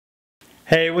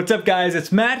Hey, what's up guys?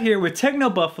 It's Matt here with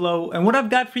TechnoBuffalo, and what I've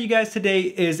got for you guys today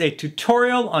is a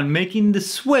tutorial on making the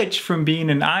switch from being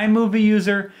an iMovie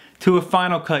user to a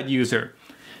Final Cut user.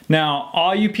 Now,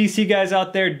 all you PC guys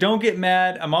out there, don't get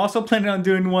mad. I'm also planning on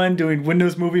doing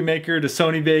Windows Movie Maker to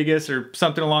Sony Vegas or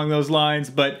something along those lines,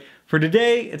 but for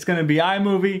today, it's gonna be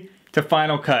iMovie to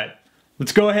Final Cut.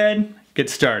 Let's go ahead and get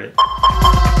started.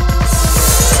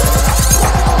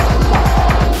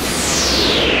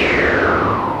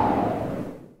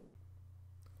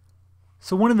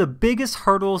 So one of the biggest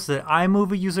hurdles that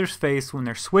iMovie users face when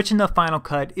they're switching to Final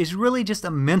Cut is really just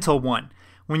a mental one.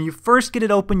 When you first get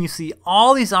it open, you see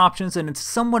all these options and it's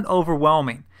somewhat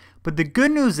overwhelming. But the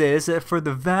good news is that for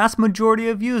the vast majority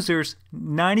of users,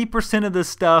 90% of this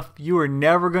stuff you are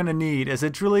never going to need, as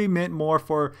it's really meant more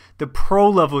for the pro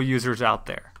level users out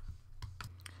there.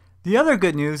 The other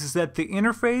good news is that the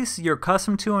interface you're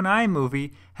accustomed to in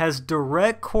iMovie has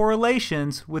direct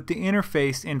correlations with the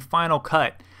interface in Final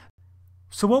Cut.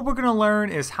 So what we're going to learn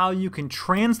is how you can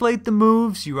translate the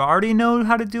moves you already know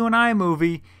how to do in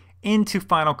iMovie into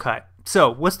Final Cut. So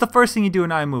what's the first thing you do in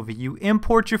iMovie? You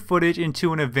import your footage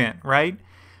into an event, right?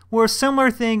 Well, a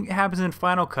similar thing happens in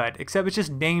Final Cut, except it's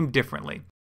just named differently.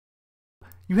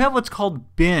 You have what's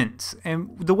called bins, and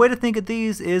the way to think of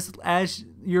these is as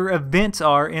your events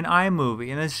are in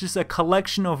iMovie, and it's just a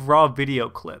collection of raw video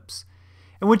clips.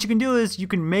 And what you can do is you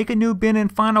can make a new bin in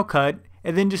Final Cut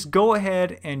and then just go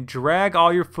ahead and drag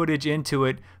all your footage into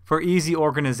it for easy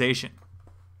organization.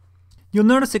 You'll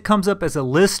notice it comes up as a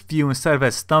list view instead of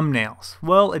as thumbnails.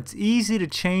 Well, it's easy to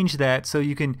change that so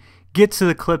you can get to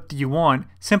the clip that you want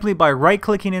simply by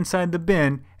right-clicking inside the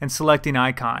bin and selecting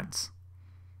icons.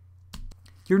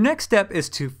 Your next step is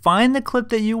to find the clip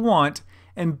that you want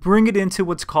and bring it into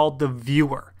what's called the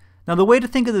viewer. Now the way to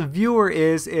think of the viewer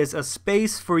is a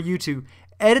space for you to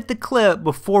edit the clip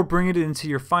before bringing it into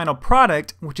your final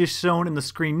product, which is shown in the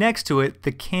screen next to it,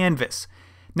 the canvas.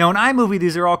 Now in iMovie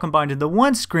these are all combined into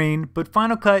one screen, but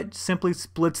Final Cut simply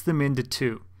splits them into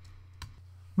two.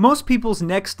 Most people's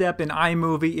next step in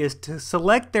iMovie is to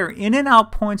select their in and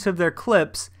out points of their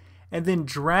clips and then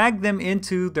drag them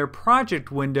into their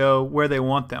project window where they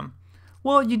want them.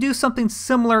 Well, you do something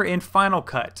similar in Final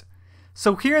Cut.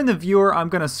 So here in the viewer, I'm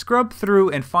going to scrub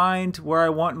through and find where I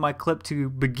want my clip to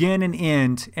begin and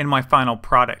end in my final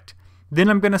product. Then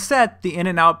I'm going to set the in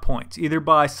and out points, either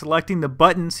by selecting the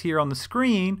buttons here on the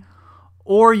screen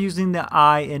or using the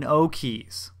I and O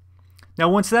keys. Now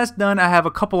once that's done, I have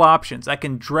a couple options. I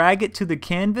can drag it to the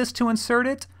canvas to insert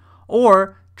it,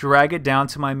 or drag it down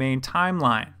to my main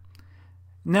timeline.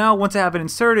 Now once I have it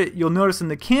inserted, you'll notice in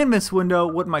the canvas window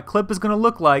what my clip is going to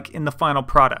look like in the final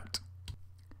product.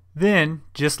 Then,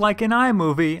 just like in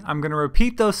iMovie, I'm going to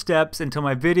repeat those steps until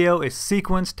my video is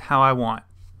sequenced how I want.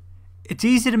 It's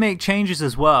easy to make changes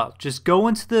as well. Just go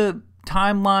into the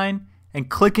timeline and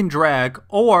click and drag,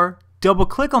 or double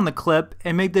click on the clip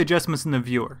and make the adjustments in the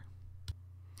viewer.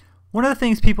 One of the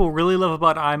things people really love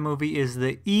about iMovie is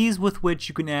the ease with which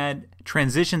you can add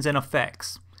transitions and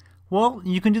effects. Well,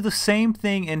 you can do the same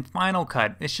thing in Final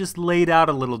Cut. It's just laid out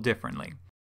a little differently.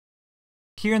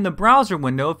 Here in the browser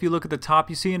window, if you look at the top,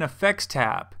 you see an effects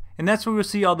tab, and that's where you'll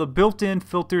see all the built-in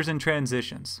filters and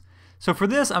transitions. So for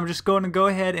this, I'm just going to go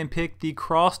ahead and pick the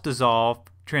cross dissolve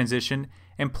transition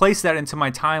and place that into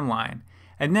my timeline.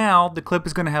 And now the clip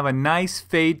is going to have a nice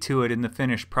fade to it in the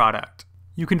finished product.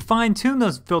 You can fine-tune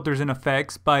those filters and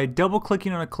effects by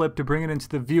double-clicking on a clip to bring it into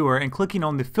the viewer and clicking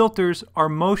on the filters or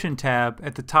motion tab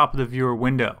at the top of the viewer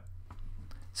window.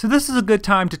 So this is a good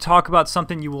time to talk about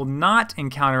something you will not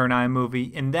encounter in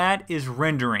iMovie, and that is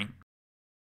rendering.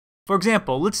 For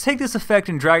example, let's take this effect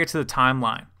and drag it to the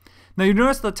timeline. Now you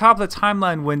notice at the top of the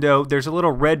timeline window there's a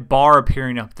little red bar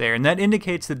appearing up there, and that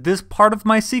indicates that this part of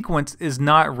my sequence is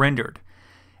not rendered.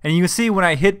 And you can see when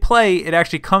I hit play, it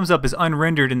actually comes up as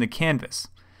unrendered in the canvas.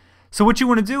 So what you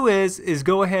want to do is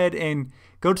go ahead and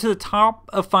go to the top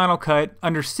of Final Cut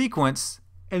under Sequence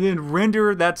and then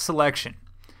render that selection.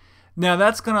 Now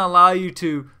that's going to allow you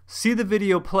to see the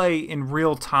video play in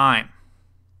real time.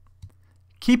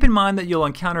 Keep in mind that you'll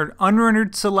encounter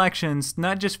unrendered selections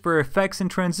not just for effects and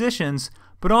transitions,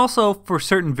 but also for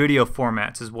certain video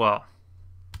formats as well.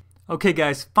 Okay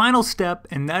guys, final step,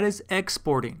 and that is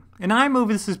exporting. In iMovie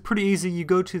this is pretty easy. You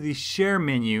go to the Share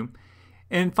menu,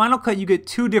 and in Final Cut you get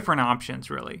two different options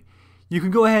really. You can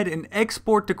go ahead and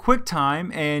export to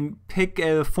QuickTime and pick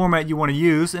a format you want to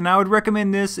use, and I would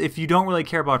recommend this if you don't really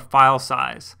care about file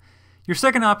size. Your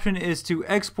second option is to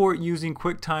export using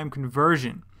QuickTime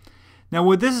conversion. Now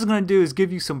what this is going to do is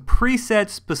give you some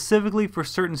presets specifically for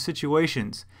certain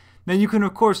situations. Now you can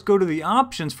of course go to the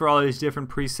options for all these different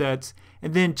presets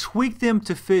and then tweak them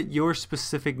to fit your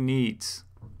specific needs.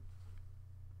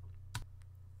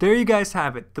 There you guys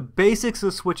have it, the basics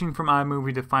of switching from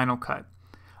iMovie to Final Cut.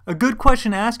 A good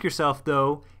question to ask yourself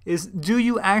though is, do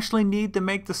you actually need to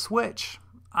make the switch?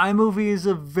 iMovie is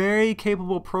a very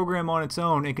capable program on its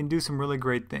own and can do some really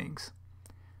great things.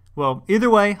 Well, either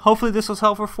way, hopefully this was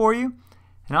helpful for you,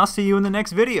 and I'll see you in the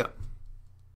next video.